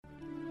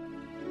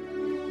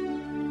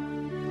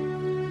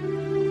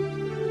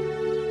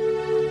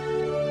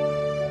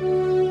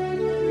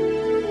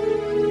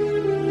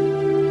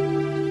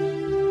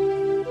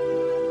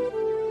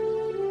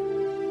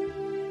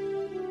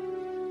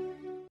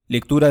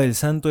Lectura del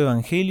Santo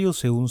Evangelio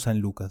según San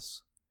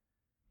Lucas.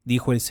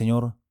 Dijo el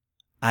Señor: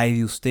 Ay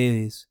de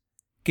ustedes,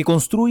 que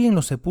construyen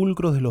los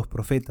sepulcros de los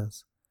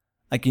profetas,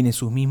 a quienes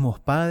sus mismos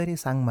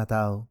padres han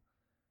matado.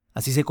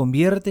 Así se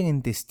convierten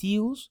en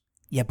testigos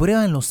y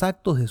aprueban los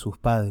actos de sus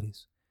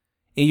padres.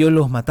 Ellos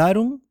los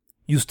mataron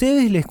y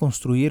ustedes les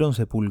construyeron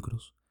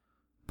sepulcros.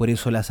 Por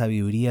eso la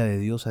sabiduría de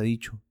Dios ha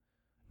dicho: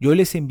 Yo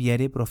les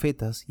enviaré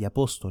profetas y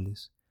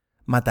apóstoles.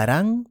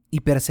 Matarán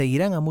y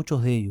perseguirán a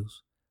muchos de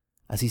ellos.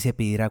 Así se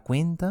pedirá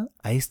cuenta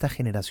a esta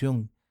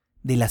generación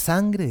de la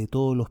sangre de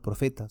todos los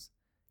profetas,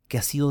 que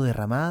ha sido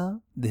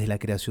derramada desde la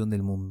creación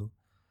del mundo,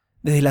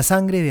 desde la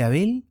sangre de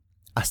Abel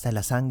hasta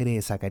la sangre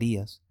de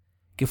Zacarías,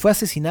 que fue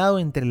asesinado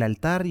entre el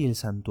altar y el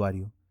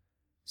santuario.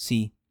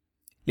 Sí,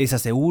 les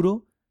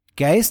aseguro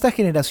que a esta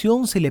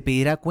generación se le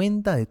pedirá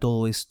cuenta de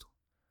todo esto.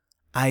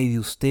 Ay de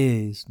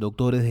ustedes,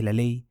 doctores de la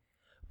ley,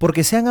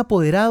 porque se han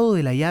apoderado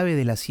de la llave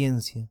de la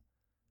ciencia.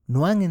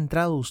 No han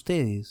entrado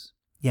ustedes,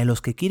 y a los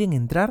que quieren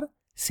entrar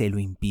se lo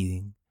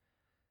impiden.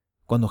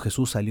 Cuando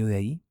Jesús salió de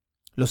ahí,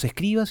 los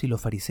escribas y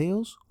los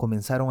fariseos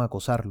comenzaron a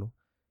acosarlo,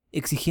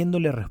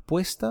 exigiéndole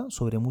respuesta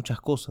sobre muchas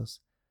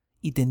cosas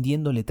y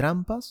tendiéndole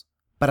trampas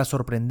para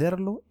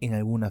sorprenderlo en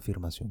alguna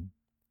afirmación.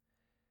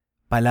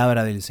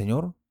 Palabra del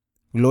Señor.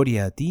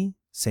 Gloria a ti,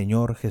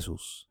 Señor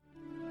Jesús.